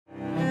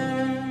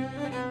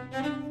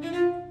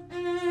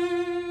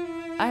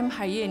I'm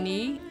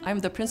Haydn. I'm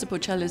the principal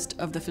cellist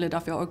of the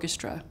Philadelphia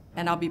Orchestra,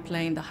 and I'll be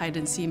playing the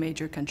Haydn C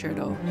Major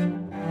Concerto.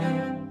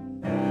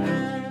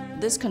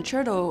 This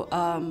concerto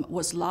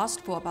was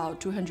lost for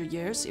about 200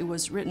 years. It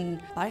was written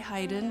by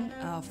Haydn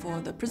for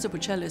the principal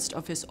cellist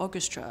of his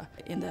orchestra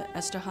in the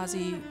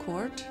Esterhazy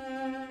court.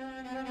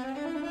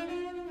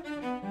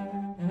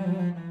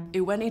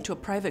 It went into a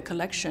private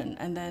collection,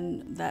 and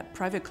then that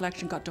private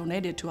collection got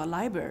donated to a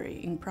library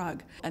in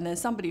Prague. And then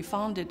somebody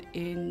found it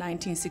in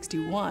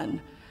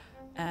 1961,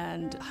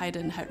 and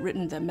Haydn had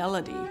written the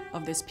melody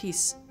of this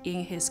piece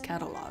in his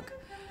catalog.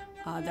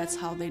 That's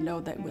how they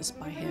know that it was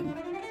by him.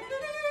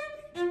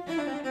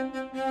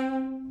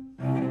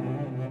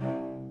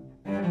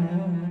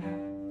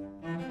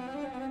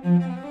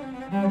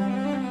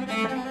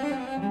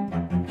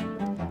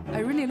 I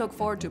really look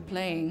forward to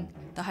playing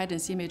the Haydn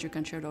C Major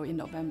Concerto in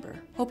November.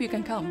 Hope you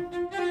can come.